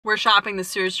We're shopping the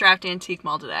Stuarts Draft Antique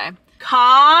Mall today.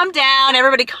 Calm down,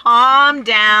 everybody calm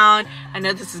down. I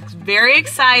know this is very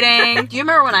exciting. Do you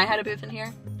remember when I had a booth in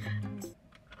here?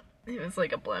 It was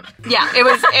like a blimp. Yeah,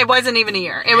 it wasn't even a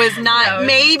year. It was not,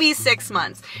 maybe 6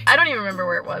 months. I don't even remember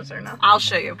where it was or nothing. I'll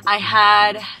show you. I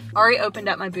had already opened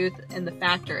up my booth in the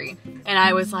factory and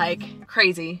I was like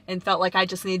crazy and felt like I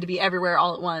just needed to be everywhere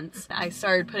all at once. I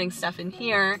started putting stuff in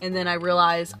here and then I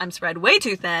realized I'm spread way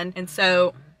too thin, and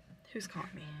so, who's calling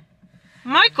me?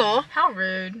 Michael! How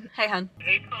rude. Hey, hun.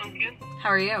 Hey, Pumpkin. How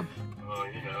are you? Oh,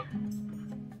 you know.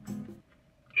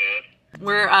 Good.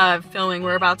 We're filming.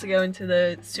 We're about to go into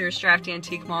the Stuarts Draft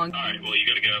Antique Mall. Alright, well, you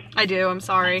gotta go. I do, I'm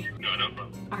sorry. No, no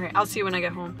problem. Alright, I'll see you when I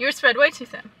get home. You were spread way too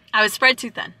thin. I was spread too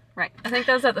thin. Right. I think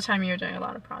that was at the time you were doing a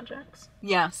lot of projects.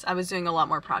 Yes, I was doing a lot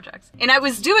more projects. And I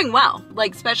was doing well,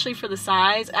 like especially for the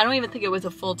size. I don't even think it was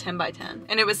a full 10 by 10.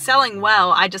 And it was selling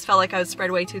well, I just felt like I was spread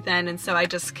way too thin, and so I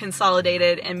just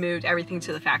consolidated and moved everything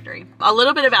to the factory. A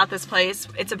little bit about this place.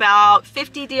 It's about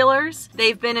 50 dealers.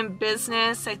 They've been in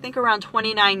business, I think, around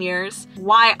 29 years.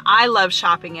 Why I love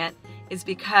shopping it is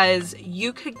because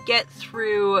you could get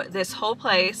through this whole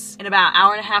place in about an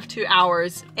hour and a half, 2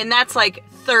 hours, and that's like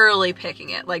thoroughly picking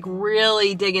it, like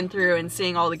really digging through and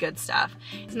seeing all the good stuff.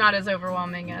 It's not as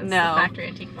overwhelming as the factory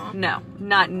antique mall. No,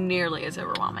 not nearly as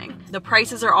overwhelming. The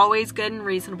prices are always good and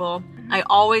reasonable. I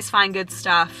always find good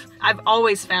stuff. I've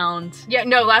always found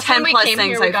last time we came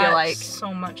things, here, we I feel got like.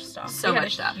 so much stuff. So we had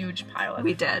much a stuff. Huge pile of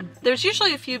We it. did. There's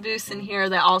usually a few booths in here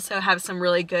that also have some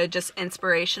really good, just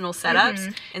inspirational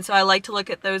setups, and so I like to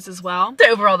look at those as well. So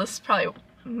overall, this is probably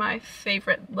my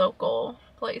favorite local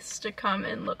place to come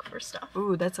and look for stuff.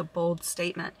 Ooh, that's a bold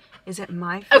statement. Is it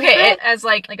my favorite? Okay, as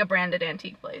like a branded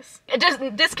antique place. It just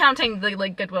discounting the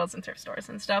like Goodwills and thrift stores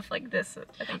and stuff like this.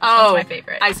 I think this one's my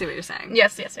favorite. I see what you're saying.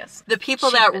 Yes, yes, yes. The people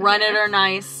Cheap that in run here. it are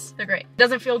nice. They're great.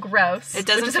 Doesn't feel gross. It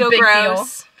doesn't which is feel a big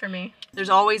gross. deal for me. There's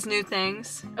always new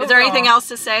things. Is there anything else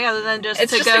to say other than just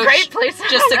It's to just go a great place.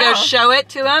 just to go show it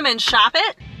to them and shop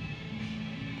it?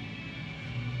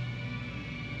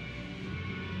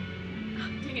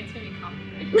 I think it's gonna be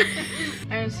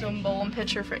copyrighted. Iron Stone Bowl and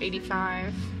Pitcher for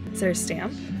 $85. Is there a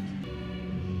stamp?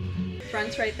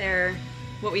 Front's right there.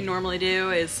 What we normally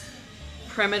do is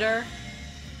perimeter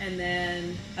and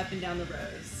then up and down the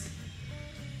rows.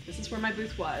 This is where my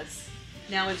booth was.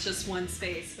 Now it's just one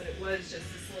space, but it was just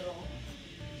this little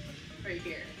right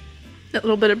here. That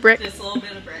little bit of brick. This little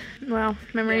bit of brick. Wow,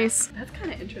 memories. Yeah. That's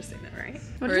kind of interesting though, right?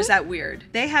 What Or is is that weird?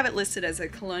 They have it listed as a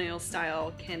colonial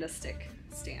style candlestick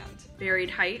stand. Varied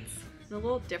heights. A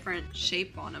little different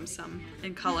shape on them, some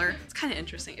in color. It's kind of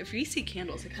interesting. If you see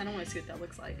candles, I kind of want to see what that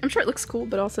looks like. I'm sure it looks cool,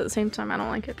 but also at the same time, I don't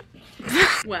like it.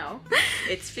 Well,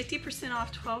 it's 50%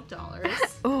 off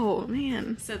 $12. Oh,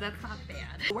 man. So that's not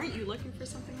bad. Weren't you looking for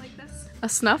something like this? A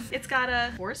snuff? It's got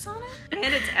a horse on it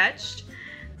and it's etched.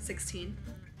 16.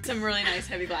 Some really nice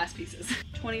heavy glass pieces.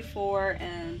 24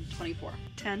 and 24.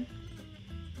 10.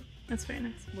 That's very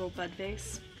nice. Little bud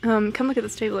vase. Come look at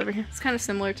this table over here. It's kind of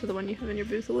similar to the one you have in your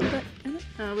booth a little bit, isn't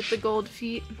it? With the gold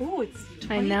feet. Oh, it's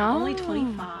 20, I know. only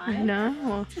 25. I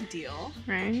know. It's a deal.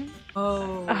 Right?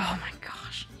 Oh. Oh my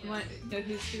gosh. What? You know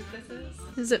whose booth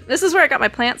this is? This is where I got my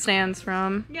plant stands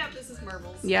from. Yeah, this is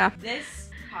Marbles. Yeah.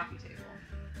 This coffee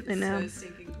table. I know. So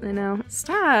stinking cool. I know.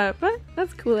 Stop. What?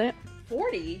 That's cool, eh?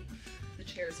 40. The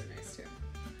chairs are nice too.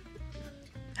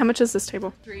 How much is this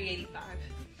table? $3.85.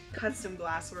 Custom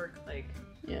glasswork, like.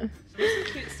 Yeah. There's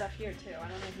some cute stuff here too. I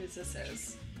don't know whose this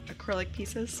is. Acrylic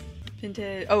pieces.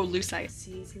 Vintage. Oh, lucite.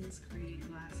 Seasons green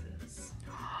glasses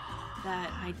that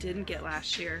I didn't get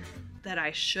last year. That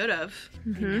I should have.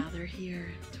 And now they're here,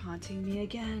 taunting me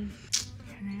again.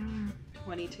 Here they are.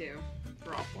 22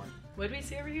 for all four. What did we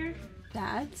see over here?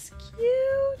 That's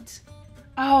cute.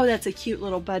 Oh, that's a cute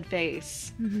little bud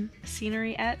vase.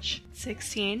 Scenery etch,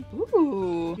 16.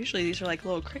 Ooh. Usually these are like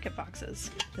little cricket boxes,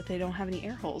 but they don't have any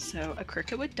air holes, so a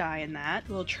cricket would die in that.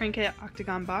 Little trinket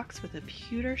octagon box with a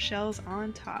pewter shells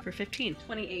on top for 15.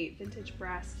 28, vintage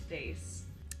brass vase.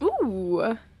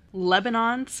 Ooh.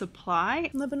 Lebanon supply.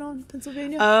 Lebanon,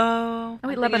 Pennsylvania. Oh.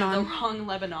 wait, I'm thinking of Lebanon. the wrong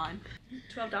Lebanon.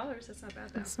 $12, that's not bad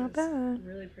though. That's not bad.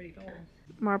 Really pretty gold.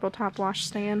 Marble top wash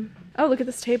stand. Oh, look at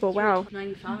this table. Wow.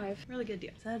 95. Really good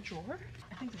deal. Is that a drawer?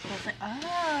 I think this whole thing.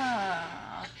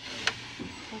 Ah. The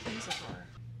whole thing's a drawer.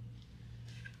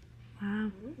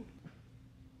 Wow. Ooh.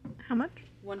 How much?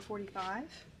 145.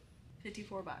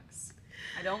 54 bucks.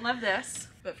 I don't love this,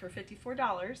 but for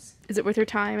 $54, Is it worth your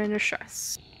time and your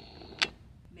stress?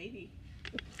 maybe.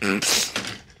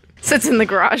 Sits in the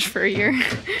garage for a year.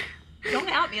 Don't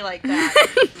out me like that.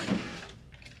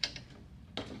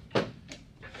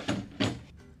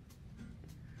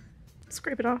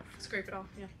 scrape it off. Scrape it off,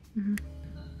 yeah.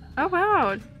 Oh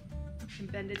wow.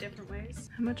 And bend it different ways.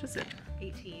 How much is it?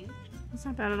 18. That's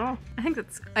not bad at all.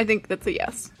 I think that's a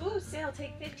yes. Ooh, sale,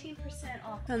 take 15%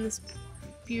 off. And this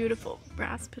beautiful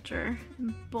brass pitcher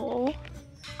and bowl.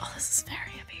 Oh, this is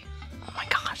very heavy. Oh my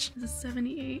gosh. This is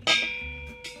 78.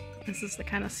 This is the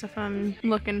kind of stuff I'm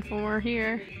looking for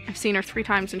here. I've seen her 3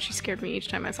 times and she scared me each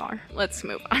time I saw her. Let's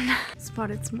move on.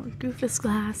 Spotted some more Goofus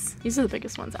glass. These are the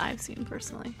biggest ones I've seen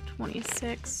personally.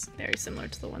 26. Very similar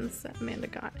to the ones that Amanda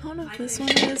got. I don't know if this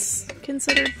one is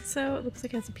considered so. It looks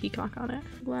like it has a peacock on it.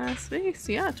 Glass vase.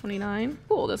 Yeah, 29.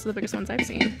 Cool. Those are the biggest ones I've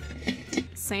seen.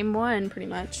 Same one pretty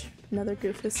much. Another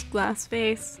Goofus glass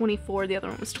vase. 24. The other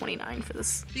one was 29 for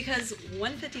this. Because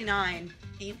 159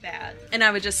 ain't bad. And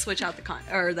I would just switch out the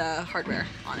hardware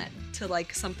on it to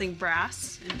like something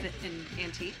brass and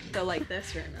antique. So like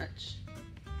this very much.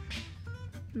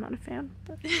 I'm not a fan,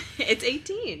 but It's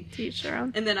 18. to each their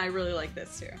own. And then I really like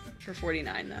this too for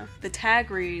 49 though. The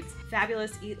tag reads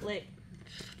Fabulous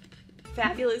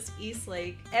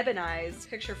Eastlake Ebonized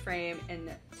picture frame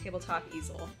and tabletop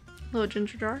easel. Little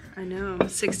ginger jar. I know,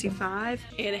 65,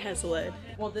 and it has a lid.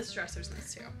 Well, this dresser's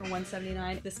nice too. For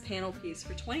 179, this panel piece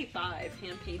for 25,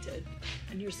 hand painted,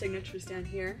 and your signature's down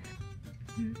here.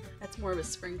 That's more of a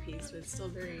spring piece, but it's still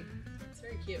very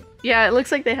cute. Yeah, it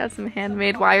looks like they have some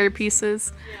handmade wire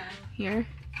pieces Yeah. here.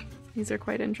 These are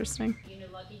quite interesting. You know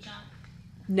Lucky Junk?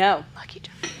 No, Lucky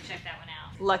Junk. Check that one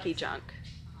out. Lucky Junk.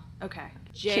 Okay.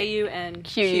 Junque.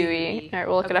 QUE. Alright,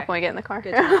 we'll look it up when we get in the car.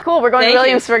 Good job. Cool, we're going Thank to you.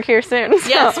 Williamsburg here soon. so-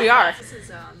 Yes, we are. This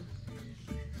is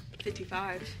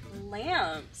 55.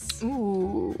 Lamps.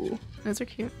 Ooh, those are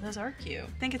cute. Those are cute.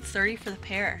 I think it's 30 for the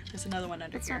pair. There's another one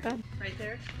under That's here. not bad. Right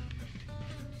there.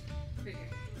 Right here.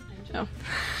 Oh.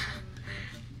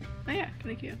 Oh yeah,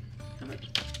 kind of cute. How much?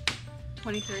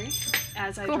 23.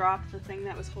 As I Cool. dropped the thing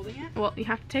that was holding it. Well, you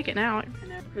have to take it now.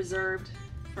 And a preserved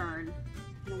fern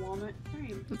and a walnut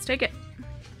frame. Let's take it.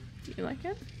 Do you like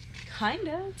it?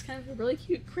 Kinda. It's kind of a really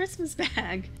cute Christmas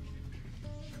bag.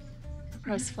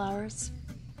 Pressed flowers.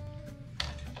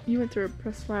 You went through a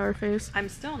pressed flower phase. I'm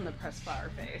still in the pressed flower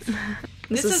phase.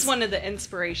 This This is one of the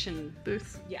inspiration.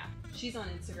 booth. Yeah. She's on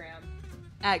Instagram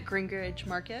at Greenridge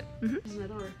Market. Mhm. There's my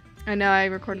daughter. I know, I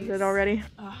recorded it already.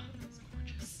 Oh, it's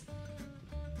gorgeous.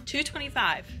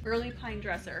 $225. Early pine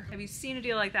dresser. Have you seen a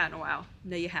deal like that in a while?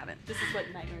 No, you haven't. This is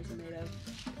what nightmares are made of.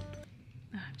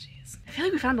 Oh, jeez. I feel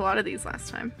like we found a lot of these last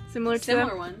time. Similar to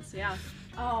Similar ones, yeah.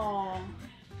 Oh.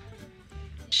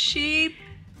 Sheep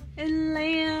and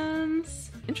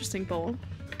lambs. Interesting bowl.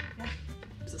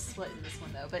 There's a slit in this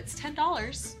one though, but it's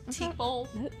 $10. Teak bowl.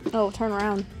 Oh, turn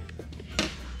around.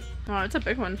 Oh, it's a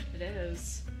big one. It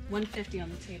is. $150 on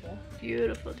the table.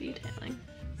 Beautiful detailing.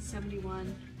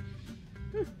 71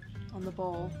 on the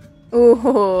bowl. Ooh,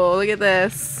 look at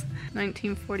this.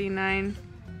 1949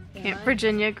 Camp Yeah.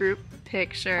 Virginia group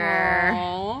picture.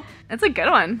 Aww. That's a good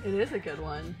one. It is a good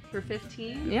one. For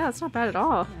 15? Yeah, it's not bad at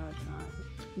all. No, it's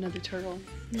not. Another turtle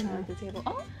Yeah. at the table.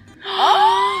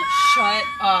 Oh! Shut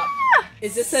up.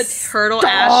 Is this a turtle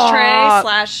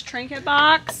ashtray / trinket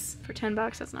box? For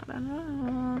 $10, that's not bad at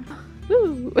all.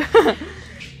 Ooh.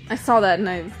 I saw that and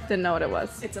I didn't know what it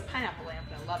was. It's a pineapple lamp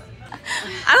and I love it.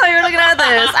 I thought you were looking at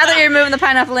this. I thought you were moving the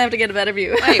pineapple lamp to get a better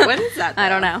view. Wait, what is that? I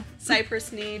don't though? know.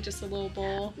 Cypress knee, just a little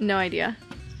bowl. No idea.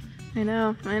 I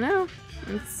know.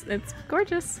 It's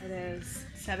gorgeous. It is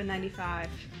 $7.95.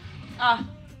 Ah,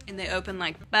 and they open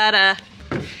like butter.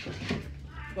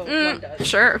 Well, one does.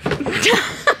 Sure.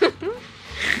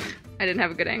 I didn't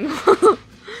have a good angle.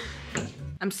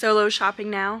 I'm solo shopping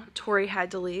now. Tori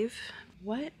had to leave.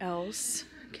 What else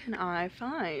can I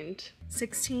find?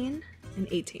 16 and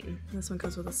 18. This one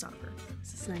comes with a stopper.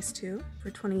 This is nice too.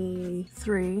 For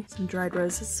 23, some dried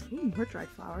roses. Ooh, more dried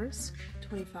flowers.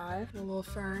 25, a little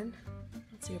fern.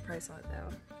 Let's see a price on it though.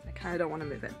 I kind of don't want to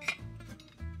move it.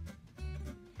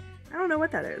 I don't know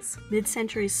what that is.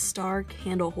 Mid-century star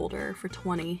candle holder for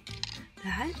 20.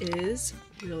 That is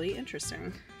really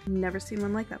interesting. Never seen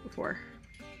one like that before.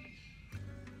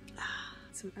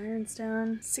 Some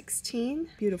ironstone. 16.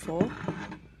 Beautiful.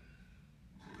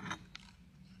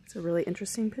 It's a really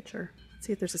interesting picture. Let's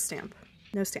see if there's a stamp.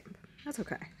 No stamp. That's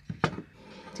okay. I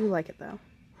do like it though.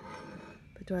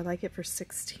 But do I like it for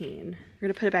 16? We're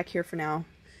gonna put it back here for now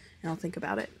and I'll think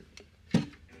about it. That's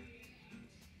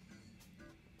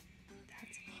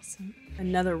awesome.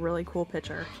 Another really cool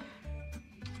picture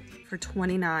for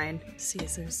 29. Let's see,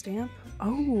 is there a stamp?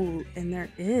 Oh, and there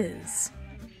is.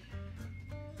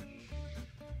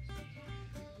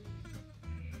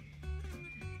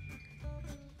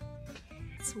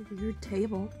 It's a weird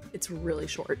table. It's really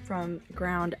short from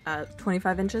ground up,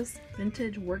 25 inches.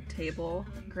 Vintage work table,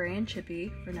 gray and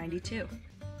chippy for $92.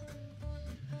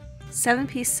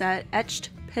 7-piece set, etched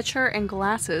pitcher and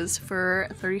glasses for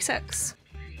 $36.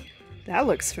 That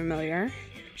looks familiar.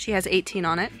 She has 18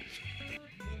 on it.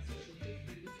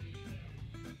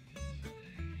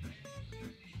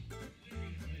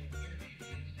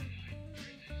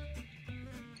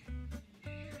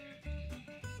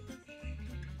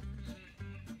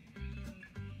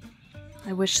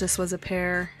 I wish this was a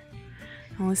pair.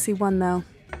 I only see one though.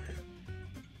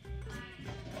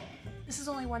 This is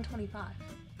only $125.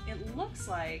 It looks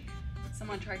like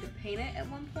someone tried to paint it at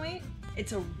one point.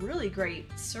 It's a really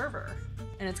great server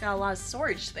and it's got a lot of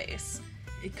storage space.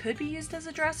 It could be used as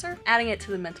a dresser. Adding it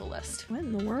to the mental list. What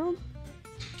in the world?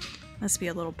 Must be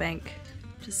a little bank.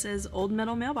 Just says old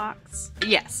metal mailbox.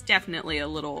 Yes, definitely a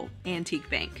little antique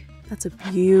bank. That's a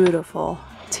beautiful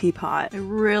teapot. I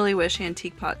really wish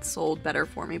antique pots sold better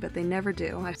for me, but they never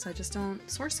do. So I just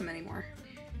don't source them anymore.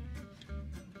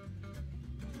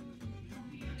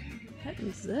 What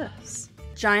is this?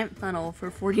 Giant funnel for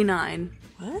 $49.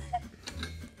 What?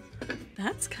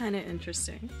 That's kind of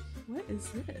interesting. What is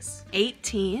this?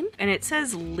 18, and it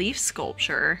says leaf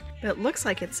sculpture, but it looks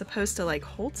like it's supposed to like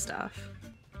hold stuff.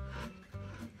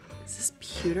 Is this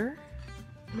pewter?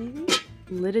 Maybe?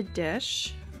 Lidded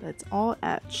dish that's all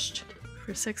etched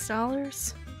for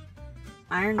 $6.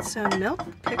 Ironstone milk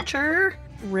picture,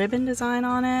 ribbon design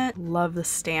on it. Love the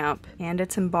stamp, and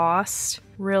it's embossed.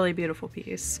 Really beautiful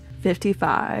piece.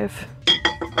 $55.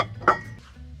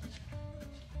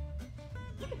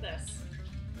 Look at this.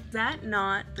 Is that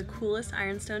not the coolest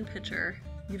ironstone pitcher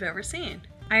you've ever seen?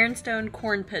 Ironstone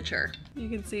corn pitcher. You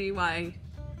can see why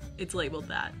it's labeled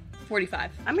that. $45.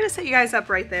 I'm gonna set you guys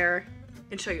up right there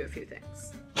and show you a few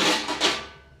things.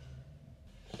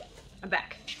 I'm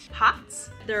back. Pots.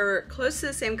 They're close to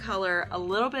the same color, a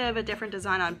little bit of a different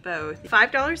design on both.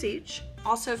 $5 each.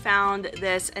 Also found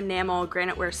this enamel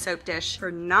graniteware soap dish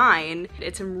for $9.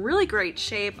 It's in really great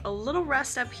shape, a little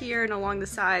rust up here and along the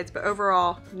sides, but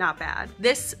overall not bad.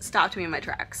 This stopped me in my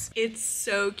tracks. It's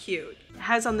so cute. It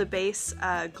has on the base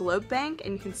a globe bank,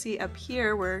 and you can see up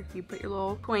here where you put your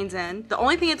little coins in. The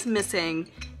only thing it's missing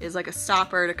is like a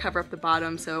stopper to cover up the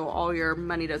bottom so all your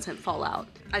money doesn't fall out.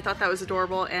 I thought that was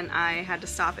adorable and I had to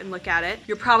stop and look at it.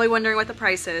 You're probably wondering what the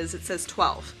price is. It says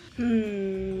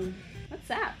 $12. What's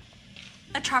that?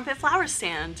 A trumpet flower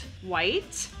stand.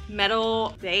 White,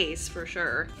 metal base for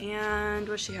sure. And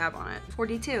what does she have on it?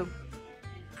 $42.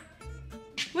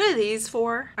 What are these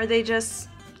for? Are they just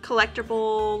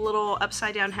collectible little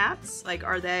upside down hats? Like,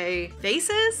 are they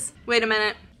vases? Wait a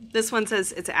minute. This one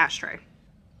says it's an ashtray.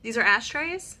 These are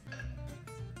ashtrays?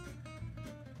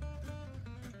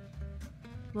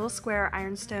 Little square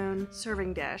ironstone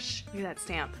serving dish. Look at that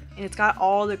stamp. And it's got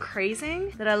all the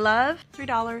crazing that I love.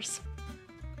 $3.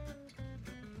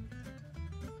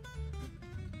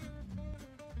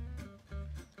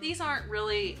 These aren't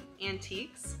really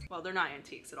antiques. Well, they're not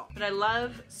antiques at all. But I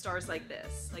love stars like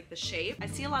this, like the shape. I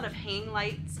see a lot of hang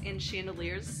lights and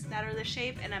chandeliers that are the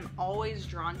shape, and I'm always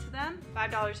drawn to them.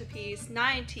 $5 a piece,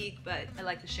 not antique, but I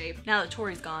like the shape. Now that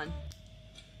Tori's gone,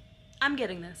 I'm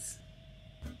getting this.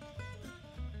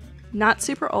 Not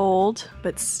super old,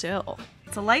 but still.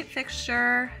 It's a light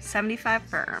fixture, 75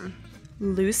 firm.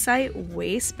 Lucite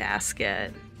waste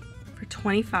basket for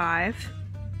 $25.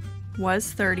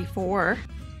 Was $34.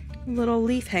 Little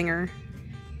leaf hanger,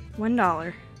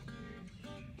 $1.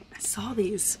 I saw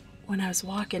these when I was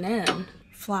walking in.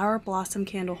 Flower blossom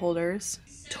candle holders,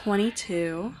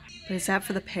 $22. But is that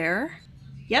for the pair?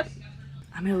 Yep.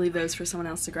 I'm gonna leave those for someone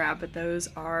else to grab, but those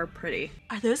are pretty.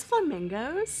 Are those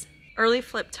flamingos? Early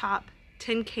flip top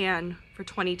tin can for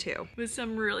 $22 with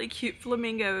some really cute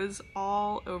flamingos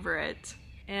all over it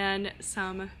and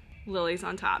some lilies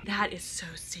on top. That is so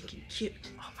stinking cute.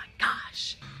 Oh my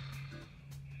gosh.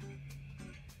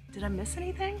 Did I miss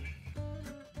anything?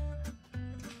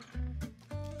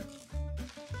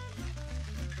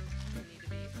 Need to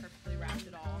be perfectly wrapped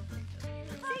at all.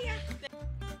 See ya.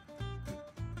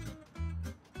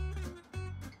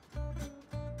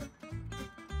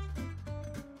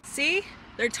 See?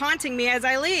 They're taunting me as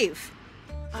I leave.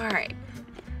 All right,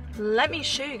 let me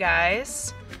show you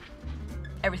guys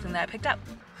everything that I picked up.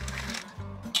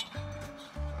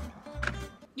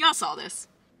 Y'all saw this.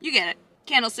 You get it.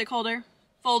 Candlestick holder,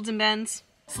 folds and bends.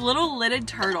 It's a little lidded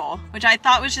turtle, which I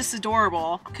thought was just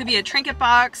adorable. Could be a trinket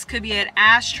box, could be an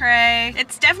ashtray.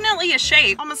 It's definitely a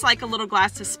shape, almost like a little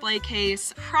glass display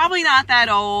case. Probably not that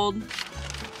old.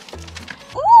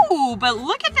 Ooh, Ooh, but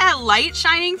look at that light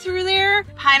shining through there.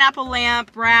 Pineapple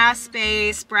lamp, brass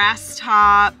base, brass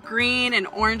top, green and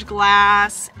orange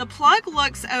glass. The plug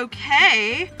looks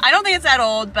okay. I don't think it's that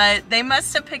old, but they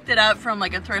must have picked it up from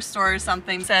like a thrift store or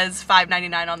something. It says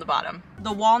 $5.99 on the bottom.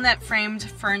 The walnut framed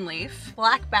fern leaf.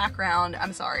 Black background,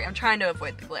 I'm sorry, I'm trying to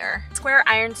avoid the glare. Square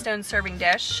ironstone serving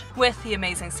dish with the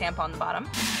amazing stamp on the bottom.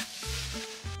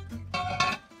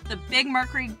 The big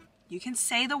Mercury, you can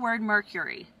say the word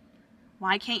Mercury.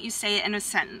 Why can't you say it in a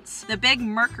sentence? The big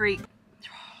Mercury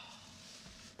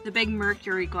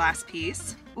glass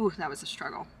piece. Ooh, that was a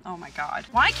struggle. Oh my God.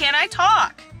 Why can't I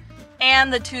talk?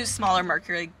 And the two smaller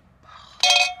Mercury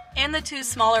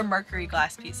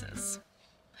glass pieces.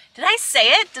 Did I say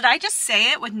it? Did I just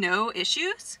say it with no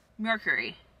issues?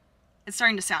 Mercury. It's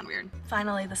starting to sound weird.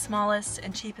 Finally, the smallest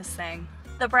and cheapest thing.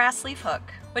 The brass leaf hook,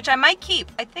 which I might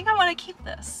keep. I think I want to keep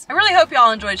this. I really hope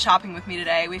y'all enjoyed shopping with me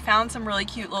today. We found some really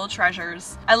cute little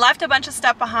treasures. I left a bunch of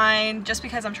stuff behind just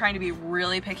because I'm trying to be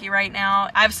really picky right now.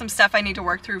 I have some stuff I need to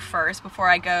work through first before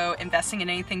I go investing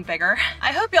in anything bigger.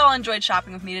 I hope y'all enjoyed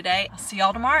shopping with me today. I'll see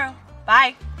y'all tomorrow.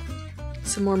 Bye.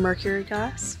 Some more Mercury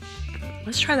glass.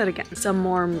 Let's try that again. Some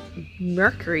more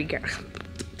Mercury glass.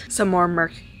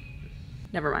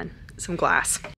 Never mind. Some glass.